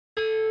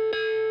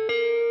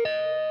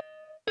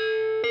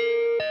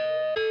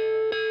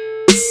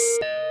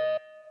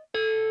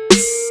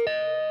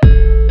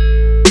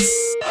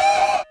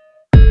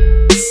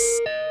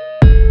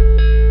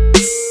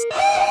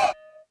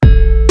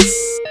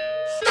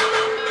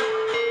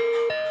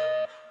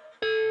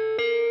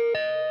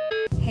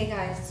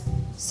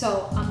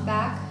So I'm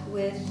back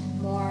with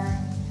more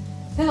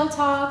pillow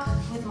talk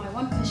with my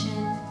one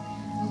cushion.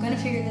 I'm gonna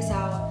figure this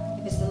out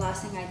if it's the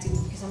last thing I do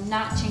because I'm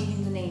not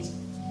changing the name.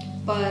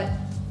 But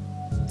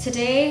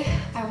today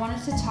I wanted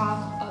to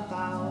talk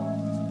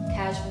about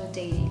casual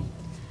dating.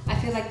 I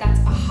feel like that's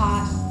a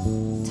hot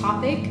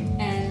topic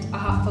and a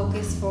hot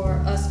focus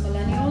for us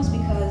millennials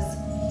because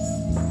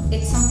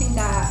it's something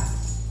that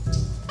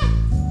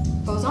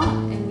goes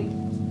on and we,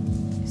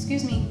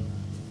 excuse me,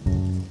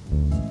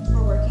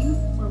 we're working.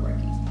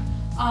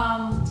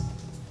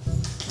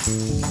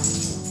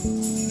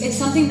 It's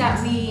something that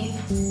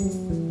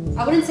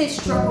I wouldn't say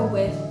struggle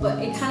with, but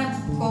it kind of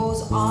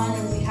goes on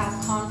and we have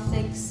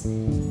conflicts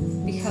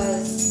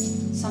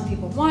because some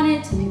people want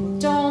it, some people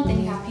don't. Then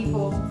you have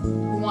people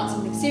who want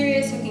something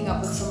serious, hooking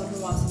up with someone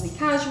who wants something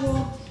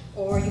casual,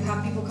 or you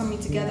have people coming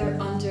together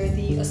under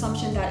the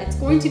assumption that it's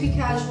going to be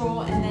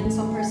casual, and then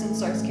some person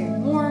starts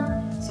caring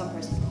more,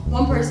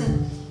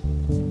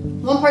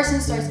 one person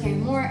starts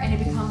caring more, and it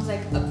becomes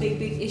like a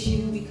big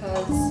issue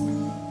because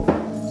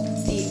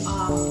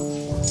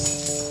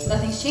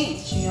nothing's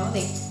changed. You know,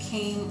 they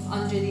came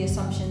under the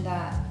assumption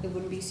that it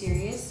wouldn't be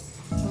serious,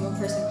 and one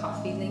person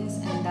caught feelings,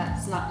 and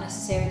that's not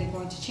necessarily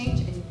going to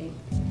change anything.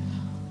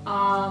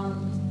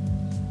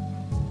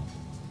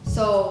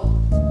 So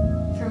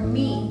for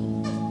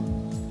me,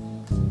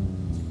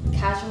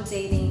 casual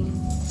dating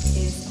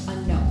is a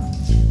no.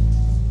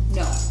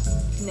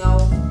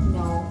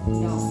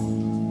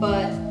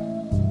 But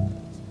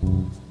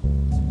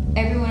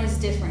everyone is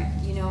different,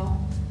 you know.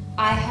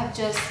 I have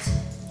just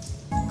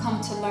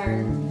come to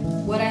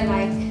learn what I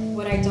like,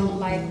 what I don't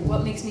like,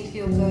 what makes me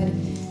feel good,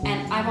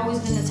 and I've always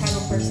been the type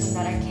of person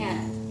that I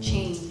can't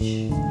change,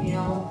 you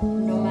know,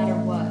 no matter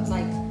what.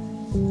 Like,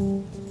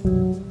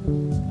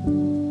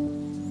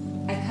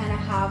 I kind of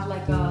have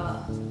like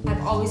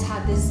I've always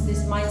had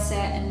this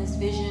mindset and this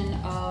vision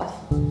of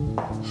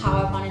how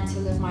I wanted to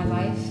live my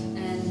life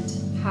and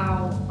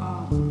how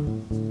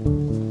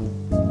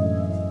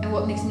and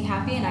what makes me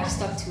happy, and I've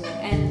stuck to it.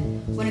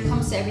 And when it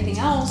comes to everything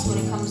else, when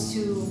it comes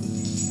to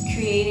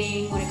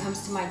creating, when it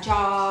comes to my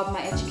job,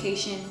 my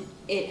education,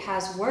 it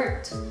has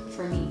worked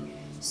for me.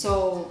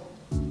 So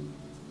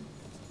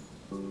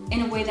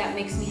in a way that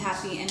makes me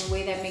happy, in a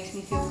way that makes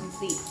me feel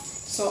complete.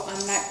 So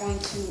I'm not going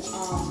to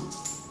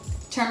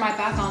turn my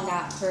back on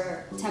that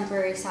for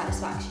temporary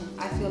satisfaction.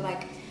 I feel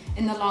like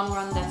in the long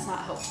run that's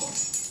not helpful.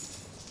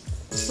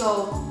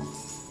 So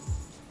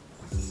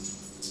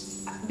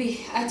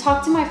I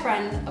talked to my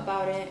friend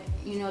about it,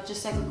 you know,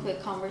 just like a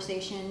quick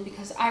conversation,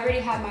 because I already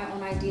had my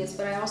own ideas,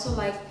 but I also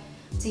like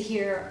to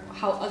hear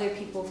how other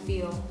people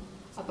feel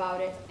about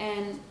it.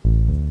 And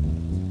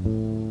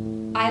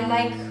I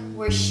like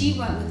where she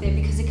went with it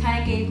because it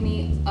kind of gave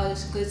me a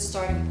good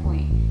starting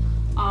point.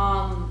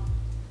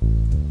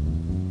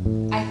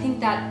 I think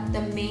that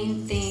the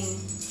main thing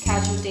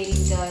casual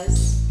dating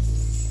does,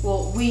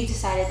 well, we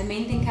decided the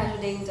main thing casual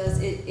dating does,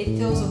 it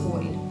fills a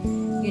void,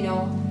 you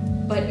know.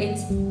 But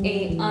it's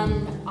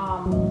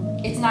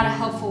it's not a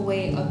helpful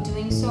way of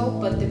doing so.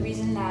 But the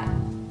reason that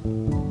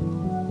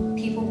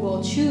people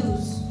will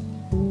choose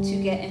to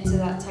get into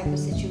that type of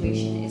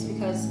situation is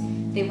because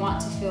they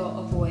want to fill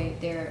a void.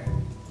 They're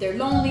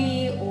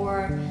lonely,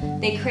 or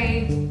they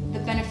crave the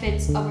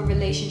benefits of a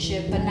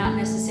relationship, but not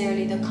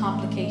necessarily the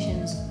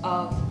complications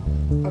of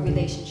a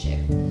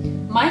relationship.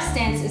 My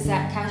stance is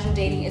that casual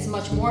dating is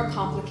much more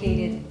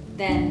complicated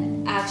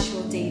than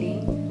actual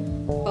dating,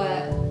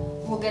 but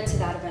we'll get to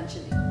that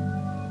eventually.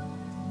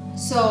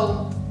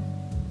 So,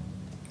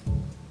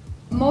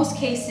 most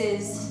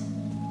cases,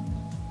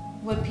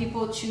 when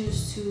people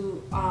choose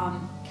to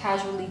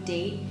casually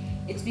date,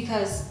 it's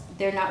because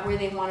they're not where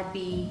they want to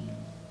be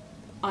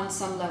on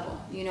some level,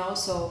 you know?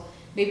 So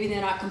maybe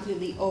they're not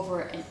completely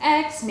over an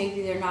ex,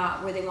 maybe they're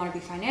not where they want to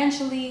be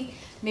financially,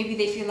 maybe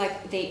they feel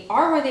like they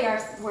are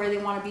where they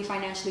want to be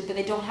financially, but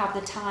they don't have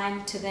the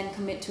time to then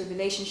commit to a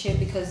relationship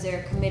because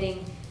they're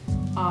committing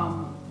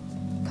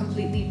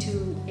completely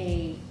to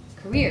a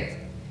career,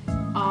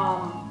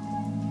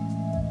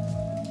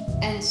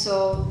 and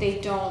so they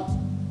don't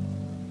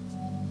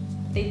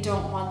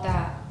want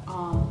that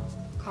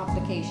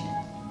complication.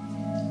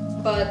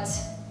 But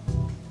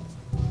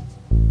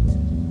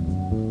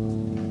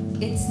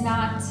it's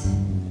not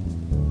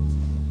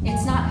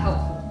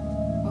helpful,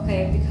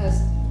 okay?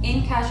 Because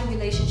in casual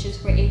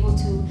relationships, we're able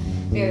to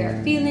vary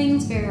our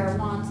feelings, vary our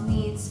wants,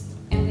 needs,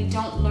 and we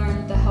don't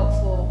learn the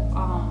helpful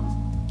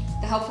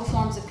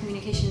forms of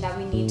communication that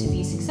we need to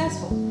be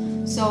successful.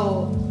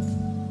 So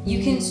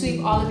you can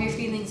sweep all of your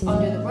feelings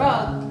under the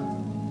rug,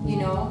 you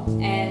know,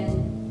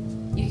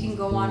 and you can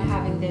go on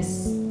having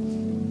this,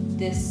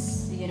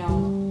 you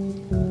know,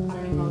 I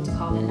don't even know what to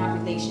call it, not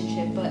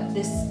relationship, but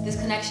this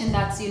connection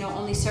that's, you know,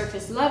 only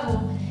surface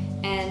level,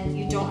 and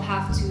you don't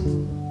have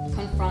to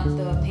confront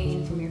the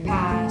pain from your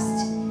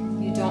past.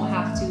 You don't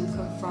have to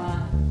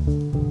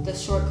confront the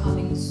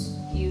shortcomings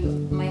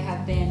you might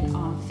have been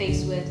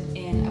faced with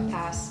in a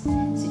past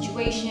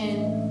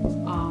situation,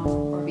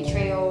 or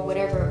betrayal,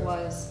 whatever it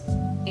was.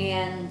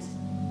 And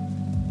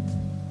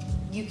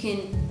you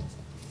can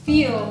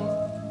feel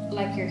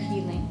like you're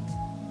healing.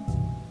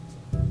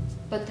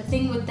 But the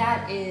thing with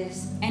that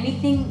is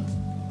anything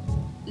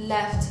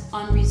left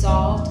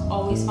unresolved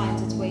always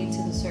finds its way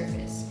to the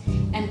surface.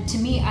 And to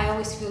me, I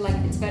always feel like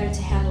it's better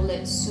to handle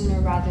it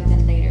sooner rather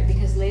than later,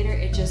 because later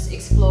it just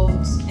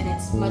explodes and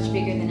it's much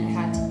bigger than it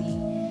had to be,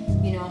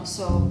 you know?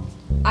 So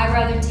I'd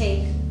rather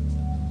take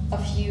a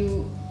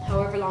few,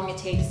 however long it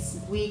takes,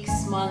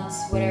 weeks,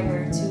 months,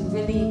 whatever, to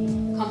really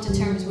come to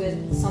terms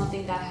with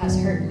something that has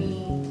hurt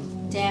me,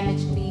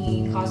 damaged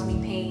me, caused me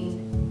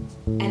pain,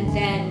 and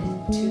then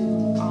to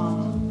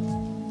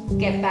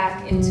get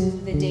back into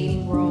the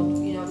dating world,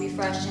 you know,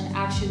 refreshed and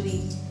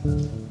actually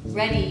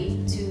ready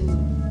to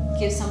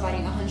give somebody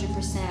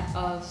 100%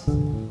 of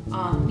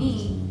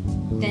me,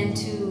 than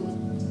to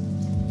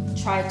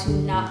try to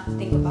not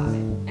think about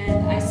it.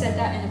 And I said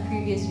that in a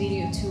previous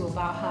video too,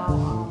 about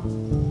how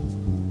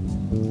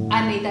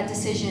I made that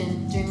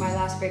decision during my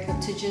last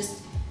breakup to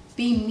just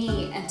be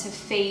me and to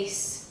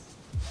face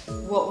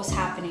what was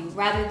happening,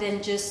 rather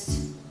than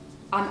just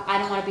I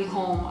don't want to be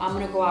home, I'm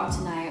gonna go out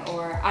tonight,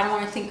 or I don't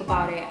want to think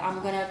about it,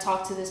 I'm gonna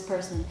talk to this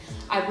person.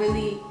 I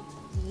really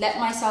let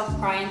myself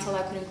cry until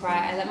I couldn't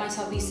cry. I let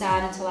myself be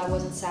sad until I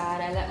wasn't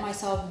sad. I let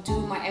myself do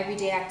my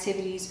everyday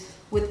activities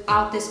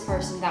without this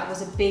person that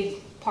was a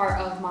big part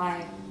of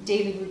my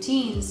daily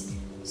routines,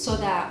 so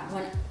that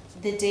when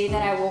the day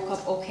that I woke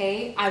up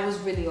okay, I was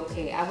really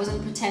okay. I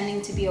wasn't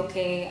pretending to be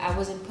okay. I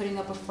wasn't putting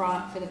up a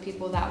front for the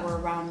people that were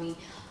around me.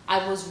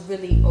 I was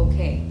really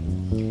okay.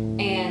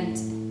 And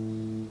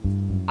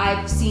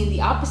I've seen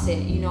the opposite,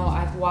 you know,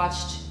 I've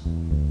watched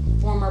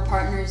former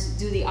partners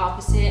do the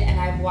opposite, and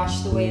I've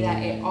watched the way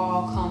that it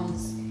all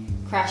comes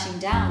crashing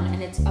down,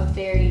 and it's a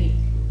very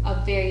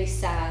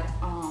sad,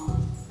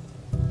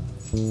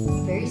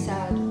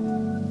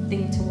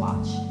 thing to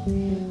watch.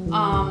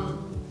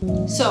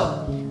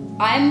 So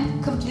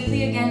I'm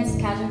completely against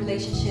casual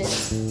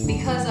relationships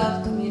because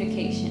of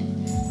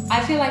communication.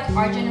 I feel like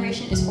our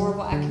generation is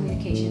horrible at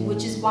communication,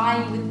 which is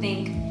why you would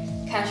think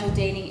casual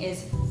dating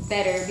is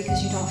better,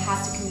 because you don't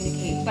have to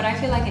communicate. But I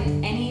feel like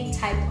in any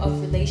type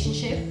of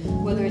relationship,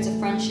 whether it's a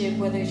friendship,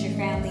 whether it's your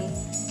family,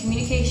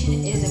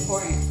 communication is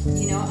important,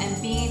 you know,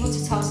 and being able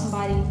to tell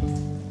somebody,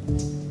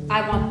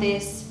 I want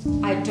this,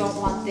 I don't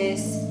want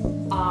this,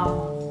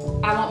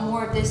 I want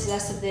more of this,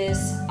 less of this,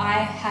 I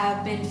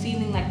have been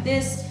feeling like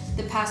this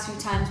the past few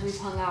times we've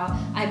hung out,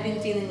 I've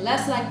been feeling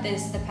less like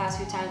this the past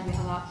few times we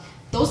hung out.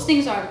 Those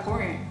things are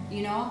important,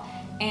 you know,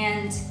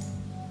 and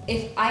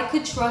if I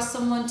could trust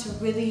someone to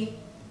really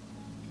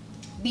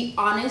be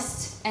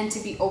honest and to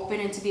be open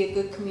and to be a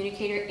good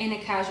communicator in a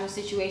casual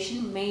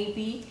situation,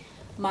 maybe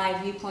my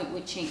viewpoint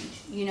would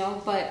change, you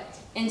know. But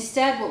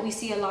instead, what we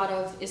see a lot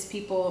of is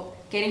people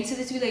getting to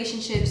these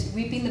relationships,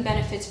 reaping the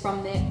benefits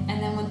from it,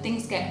 and then when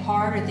things get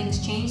hard or things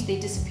change, they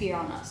disappear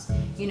on us,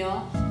 you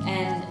know,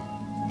 and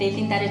they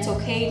think that it's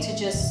okay to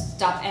just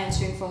stop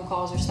answering phone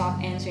calls or stop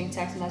answering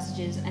text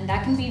messages, and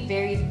that can be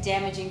very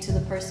damaging to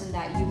the person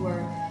that you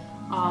were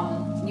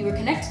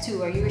connected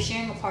to, or you were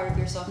sharing a part of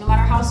yourself. No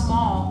matter how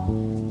small,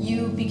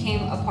 you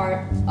became a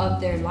part of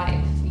their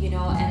life, you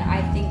know. And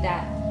I think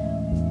that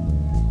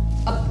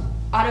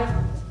out of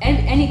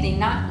anything,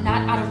 not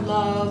out of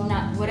love,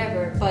 not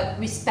whatever, but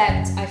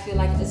respect, I feel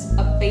like is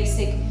a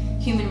basic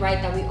human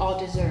right that we all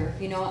deserve,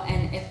 you know.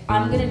 And if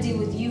I'm gonna deal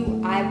with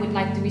you, I would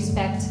like the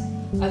respect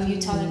of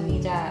you telling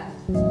me that,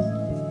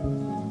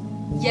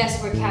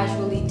 yes, we're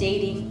casually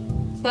dating,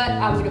 but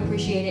I would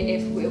appreciate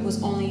it if it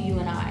was only you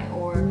and I,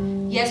 or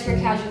yes, we're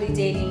casually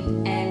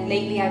dating, and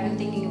lately I've been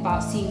thinking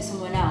about seeing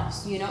someone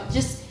else, you know,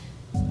 just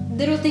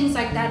little things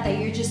like that, that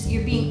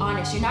you're being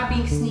honest, you're not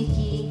being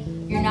sneaky,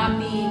 you're not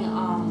being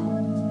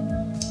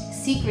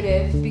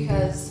secretive,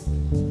 because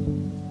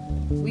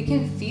we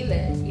can feel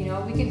it, you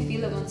know, we can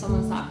feel it when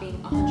someone's not being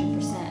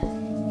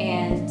 100%,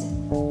 and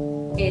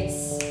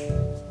it's,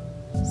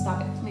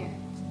 stop it, come here.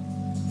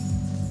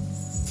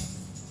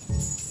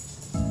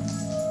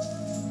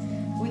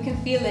 We can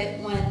feel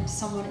it when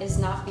someone is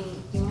not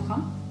being, you wanna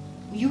come?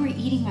 You were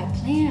eating my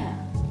plant.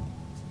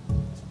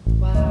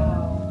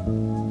 Wow.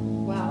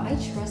 Wow, I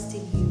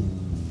trusted you.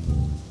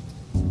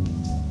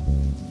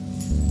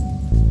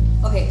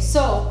 Okay,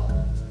 so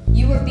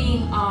you were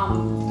being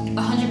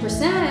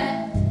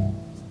 100%.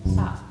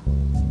 Stop.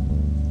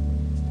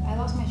 I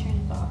lost my train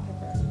of thought,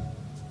 Pepper.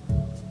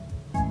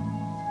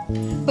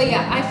 But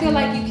yeah, I feel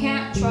like you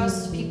can't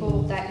trust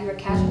people that you are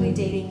casually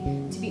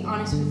dating to be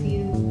honest with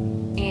you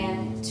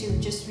and to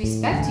just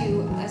respect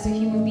you as a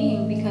human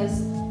being,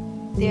 because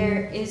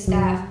there is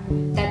that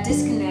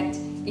disconnect.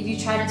 If you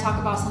try to talk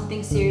about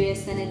something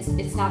serious, then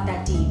it's not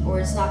that deep,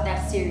 or it's not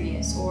that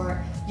serious,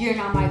 or you're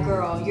not my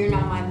girl, you're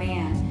not my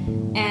man.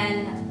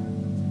 And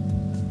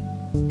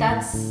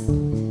that's,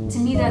 to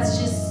me,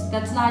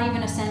 that's not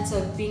even a sense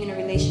of being in a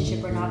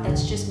relationship or not.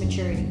 That's just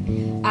maturity.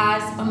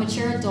 As a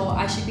mature adult,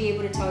 I should be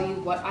able to tell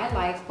you what I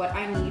like, what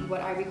I need,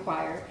 what I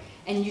require,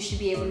 and you should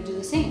be able to do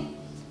the same.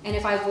 And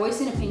if I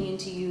voice an opinion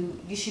to you,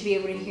 you should be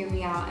able to hear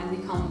me out, and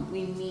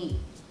we meet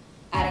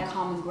at a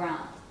common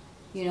ground.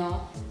 You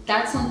know,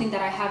 that's something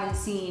that I haven't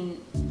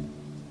seen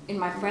in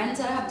my friends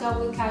that have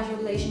dealt with casual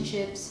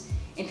relationships,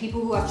 and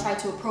people who have tried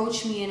to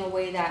approach me in a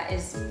way that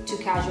is too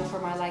casual for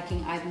my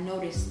liking, I've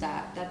noticed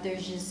that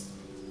there's just,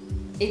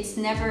 it's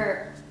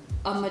never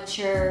a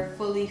mature,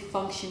 fully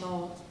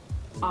functional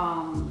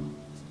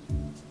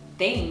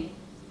thing,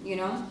 you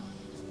know?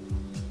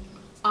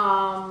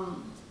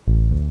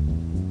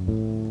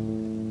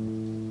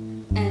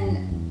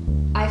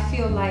 And I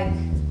feel like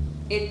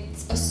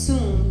it's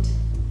assumed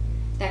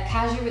that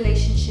casual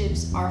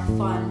relationships are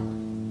fun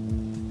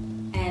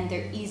and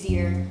they're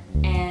easier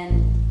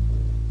and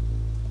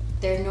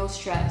there's no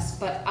stress,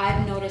 but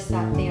I've noticed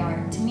that they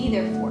are, to me,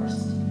 they're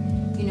forced.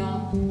 You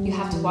know, you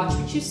have to watch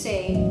what you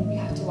say, you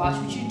have to watch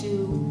what you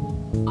do,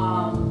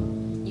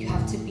 you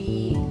have to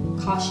be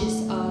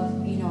cautious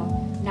of, you know,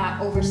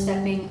 not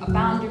overstepping a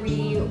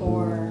boundary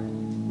or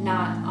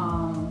not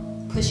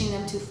pushing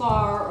them too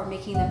far or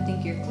making them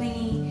think you're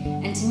clingy.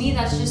 And to me,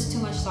 that's just too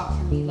much thought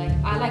for me. Like,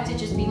 I like to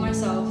just be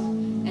myself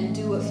and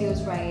do what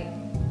feels right.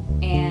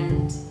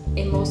 And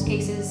in most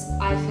cases,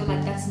 I feel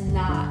like that's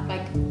not,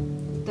 like,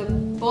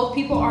 both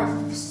people are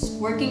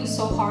working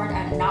so hard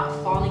at not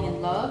falling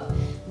in love,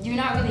 you're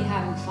not really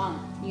having fun,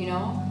 you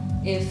know?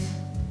 If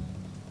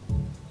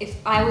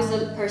I was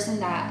the person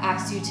that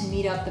asked you to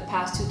meet up the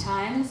past 2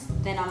 times,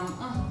 then I'm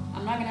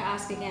not gonna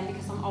ask again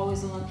because I'm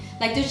always the one.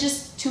 Like, there's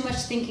just too much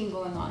thinking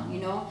going on, you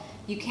know?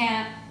 You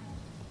can't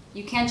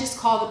just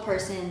call the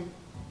person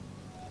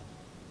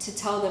to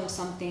tell them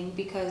something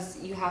because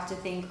you have to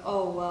think,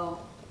 oh, well,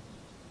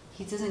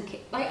 he doesn't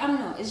care. Like, I don't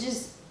know, it's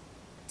just,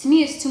 to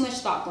me, it's too much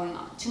thought going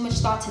on. Too much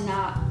thought to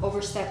not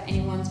overstep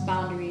anyone's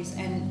boundaries,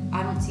 and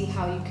I don't see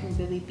how you can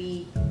really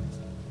be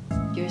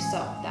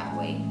yourself that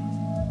way.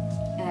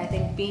 And I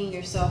think being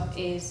yourself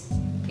is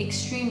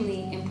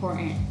extremely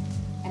important.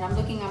 And I'm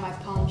looking at my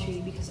palm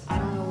tree because I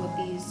don't know what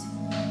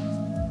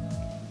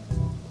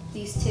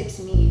these tips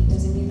mean.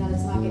 Does it mean that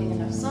it's not getting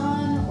enough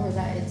sun or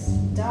that it's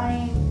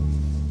dying?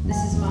 This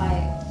is my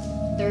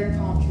 3rd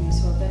palm tree,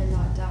 so it better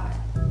not die.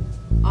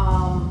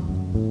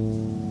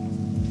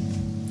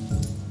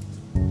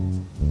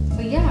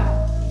 But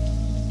yeah,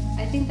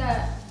 I think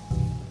that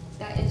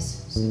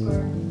is super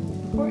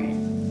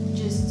important.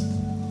 Just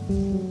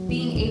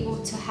being able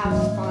to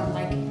have fun.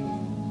 Like,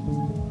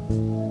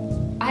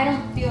 I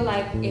don't feel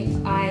like if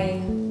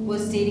I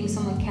was dating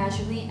someone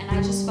casually and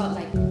I just felt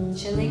like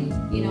chilling,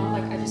 you know,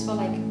 like I just felt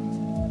like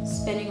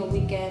spending a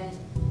weekend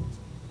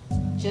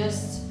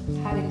just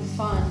having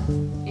fun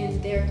in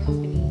their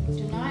company.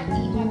 Do not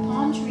eat my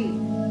palm tree.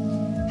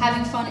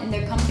 Having fun in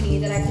their company,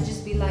 that I could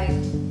just be like,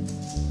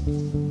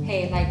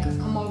 hey, like,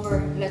 come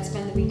over, let's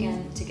spend the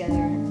weekend together,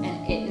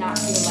 and it not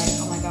feel like,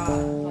 oh my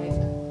god,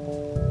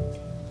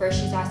 like, first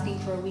she's asking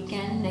for a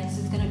weekend, next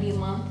it's gonna be a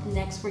month,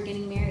 next we're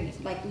getting married.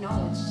 Like, no,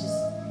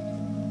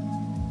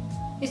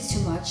 it's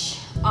too much.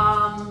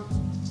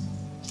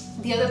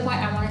 The other point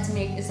I wanted to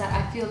make is that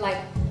I feel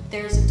like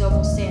there's a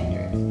double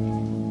standard.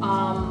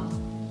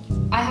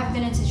 I have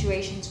been in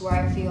situations where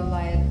I feel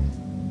like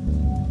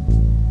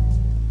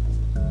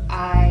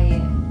I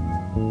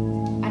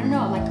don't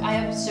know, like,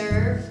 I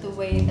observe the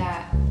way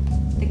that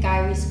the guy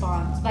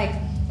responds. Like,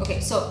 okay,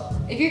 so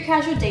if you're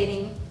casual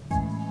dating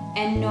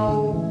and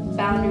no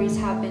boundaries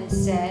have been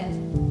set,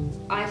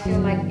 I feel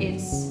like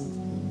it's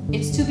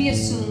to be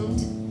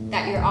assumed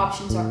that your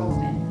options are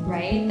open,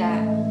 right?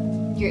 That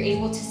you're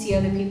able to see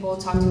other people,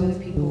 talk to other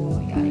people,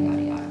 yada,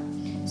 yada, yada.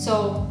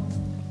 So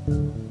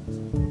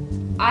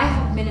I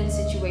have been in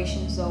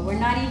situations, though, where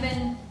not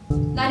even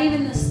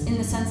in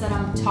the sense that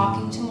I'm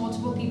talking to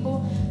multiple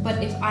people,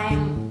 but if I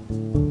am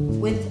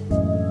with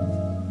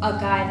a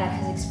guy that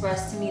has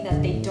expressed to me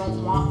that they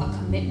don't want a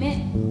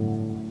commitment,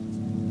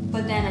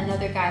 but then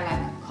another guy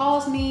like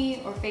calls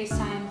me or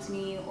FaceTimes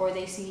me, or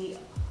they see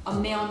a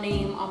male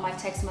name on my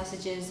text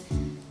messages,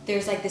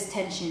 there's like this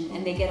tension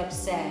and they get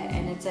upset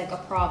and it's like a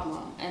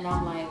problem, and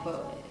I'm like,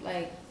 but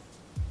like,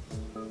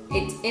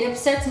 it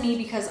upsets me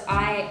because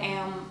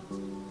I'm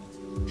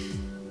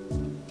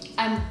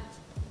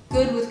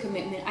good with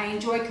commitment. I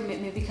enjoy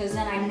commitment because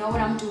then I know what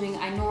I'm doing,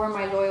 I know where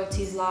my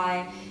loyalties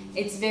lie.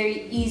 It's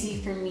very easy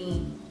for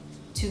me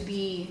to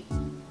be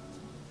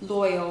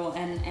loyal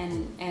and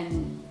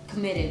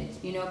committed,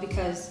 you know,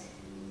 because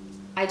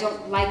I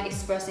don't like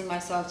expressing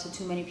myself to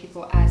too many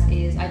people as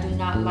is. I do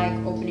not like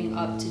opening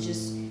up to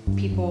just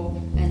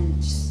people and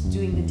just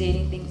doing the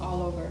dating thing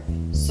all over.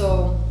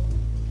 So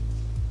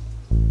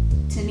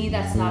to me,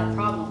 that's not a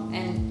problem.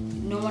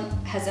 And no one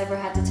has ever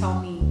had to tell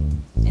me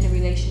in a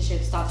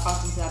relationship, stop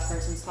talking to that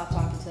person, stop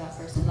talking to that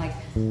person. Like,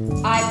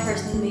 I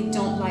personally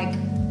don't like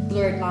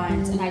blurred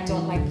lines, and I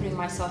don't like putting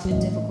myself in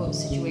difficult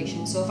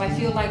situations. So if I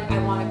feel like I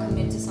want to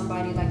commit to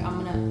somebody, like,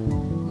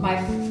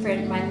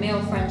 my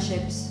male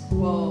friendships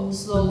will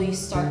slowly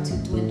start to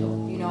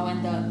dwindle, you know,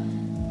 and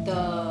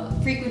the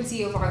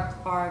frequency of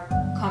our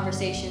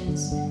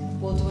conversations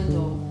will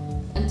dwindle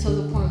until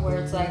the point where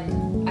it's like,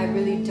 I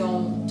really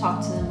don't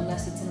talk to them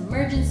unless it's an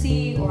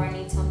emergency or I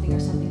need something or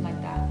something like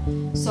that.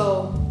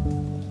 So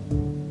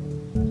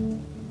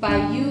by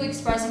you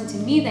expressing to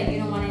me that you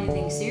don't want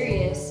anything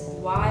serious,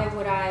 why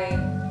would I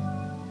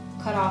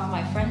cut off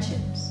my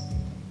friendships.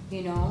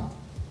 You know,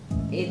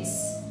 it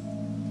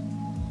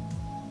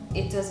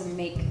doesn't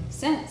make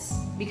sense,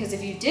 because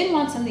if you did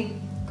want something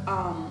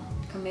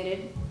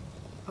committed,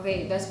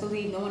 okay, best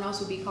believe no one else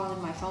would be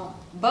calling my phone.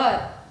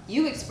 But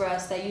you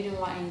expressed that you didn't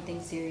want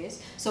anything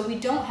serious, so we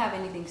don't have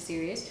anything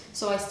serious.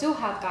 So I still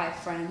have guy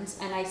friends,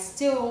 and I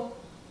still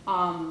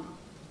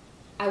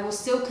I will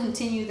still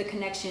continue the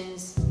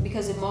connections,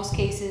 because in most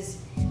cases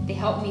they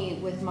help me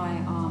with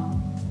my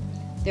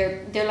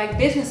they're like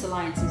business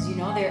alliances, you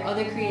know. There are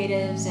other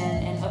creatives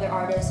and other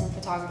artists and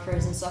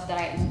photographers and stuff that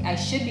I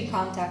should be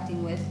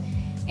contacting with,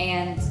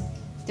 and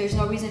there's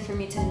no reason for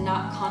me to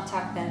not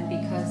contact them,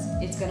 because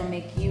it's gonna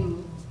make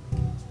you,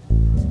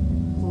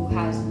 who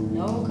has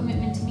no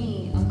commitment to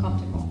me,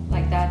 uncomfortable.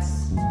 Like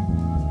that's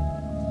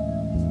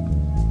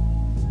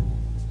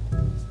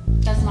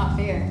not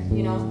fair,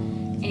 you know.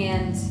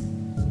 And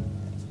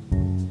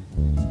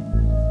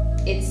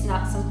it's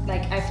not some,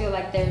 like, I feel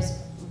like there's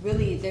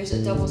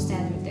a double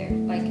standard there,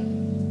 like,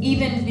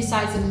 even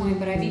besides the point.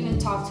 But I've even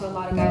talked to a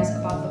lot of guys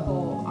about the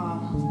whole how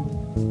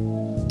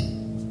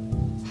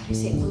do you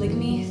say,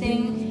 polygamy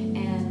thing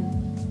and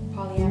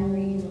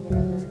polyamory or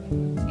whatever,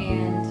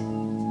 and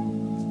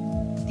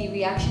the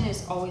reaction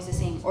is always the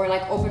same. Or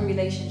like open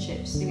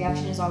relationships, the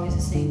reaction is always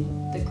the same.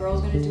 The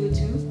girl's gonna do it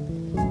too.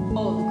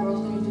 Oh, the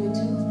girl's gonna do it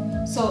too.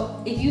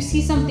 So if you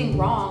see something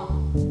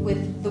wrong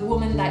with the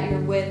woman that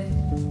you're with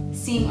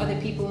seeing other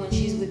people when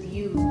she's with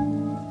you,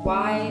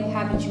 why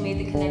haven't you made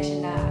the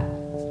connection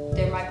that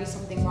there might be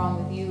something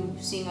wrong with you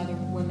seeing other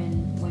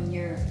women when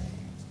you're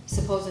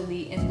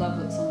supposedly in love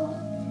with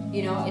someone?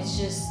 You know, it's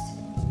just,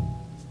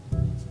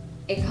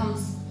 it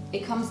comes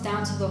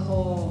down to the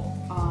whole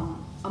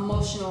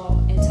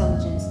emotional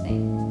intelligence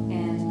thing.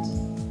 And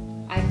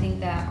I think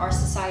that our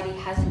society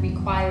hasn't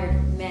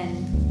required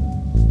men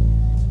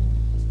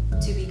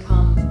to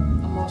become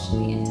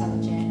emotionally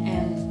intelligent.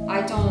 And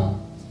I don't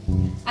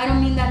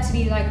mean that to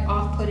be like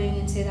off-putting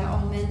and say that,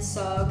 oh, men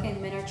suck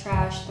and men are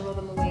trash, throw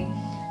them away.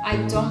 I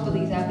don't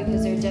believe that,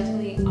 because there are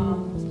definitely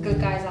good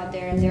guys out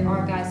there, and there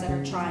are guys that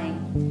are trying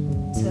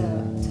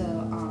to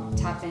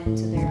tap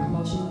into their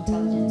emotional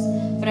intelligence.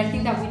 But I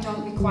think that we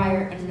don't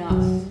require enough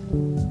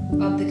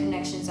of the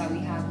connections that we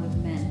have with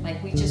men.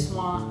 Like, we just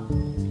want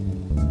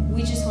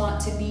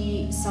to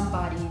be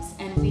somebody's,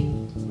 and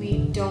we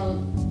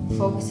don't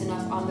focus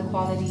enough on the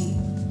quality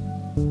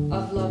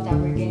of love that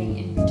we're getting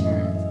in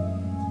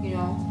return, you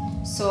know.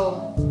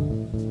 So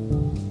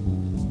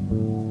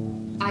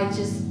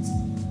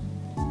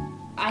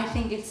I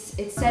think it's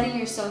setting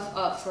yourself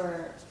up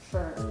for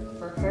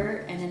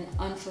hurt and an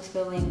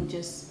unfulfilling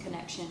just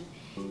connection.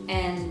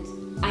 And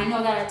I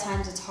know that at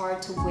times it's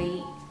hard to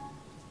wait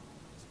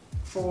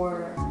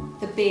for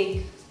the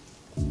big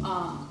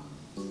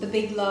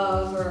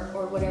love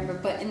or whatever,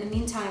 but in the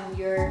meantime,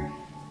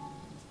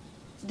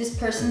 this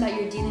person that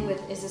you're dealing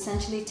with is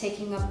essentially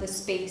taking up the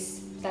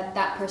space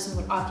that person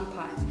would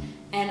occupy.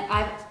 And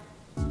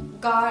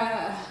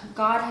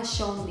God has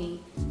shown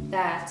me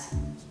that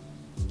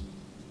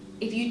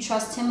if you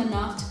trust Him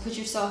enough to put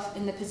yourself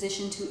in the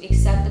position to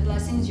accept the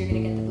blessings, you're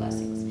gonna get the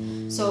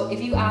blessings. So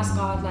if you ask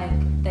God, like,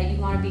 that you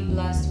want to be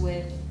blessed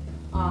with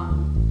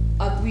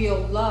a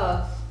real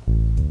love,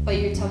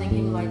 but you're telling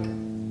Him, like,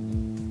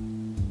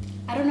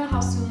 I don't know how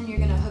soon you're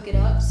gonna hook it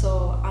up,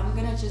 so I'm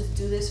gonna just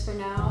do this for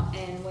now,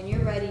 and when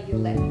you're ready,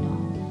 you'll let me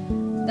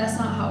know. That's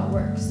not how it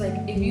works. Like,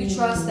 if you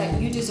trust that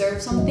you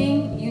deserve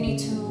something, you need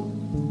to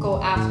go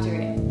after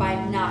it by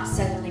not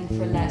settling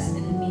for less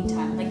in the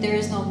meantime. Like, there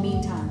is no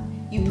meantime.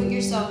 You put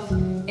yourself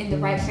in the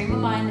right frame of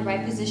mind, the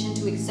right position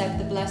to accept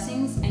the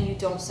blessings, and you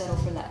don't settle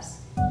for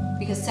less.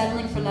 Because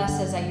settling for less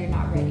says that you're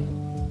not ready,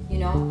 you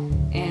know?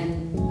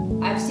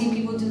 And I've seen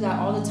people do that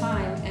all the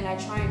time, and I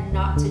try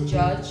not to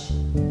judge,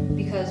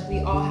 because we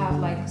all have,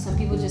 like, some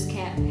people just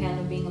can't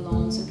handle being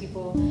alone, some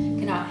people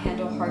cannot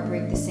handle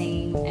heartbreak the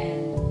same,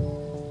 and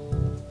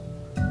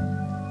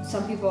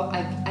some people,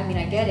 I mean,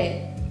 I get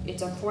it,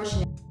 it's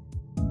unfortunate.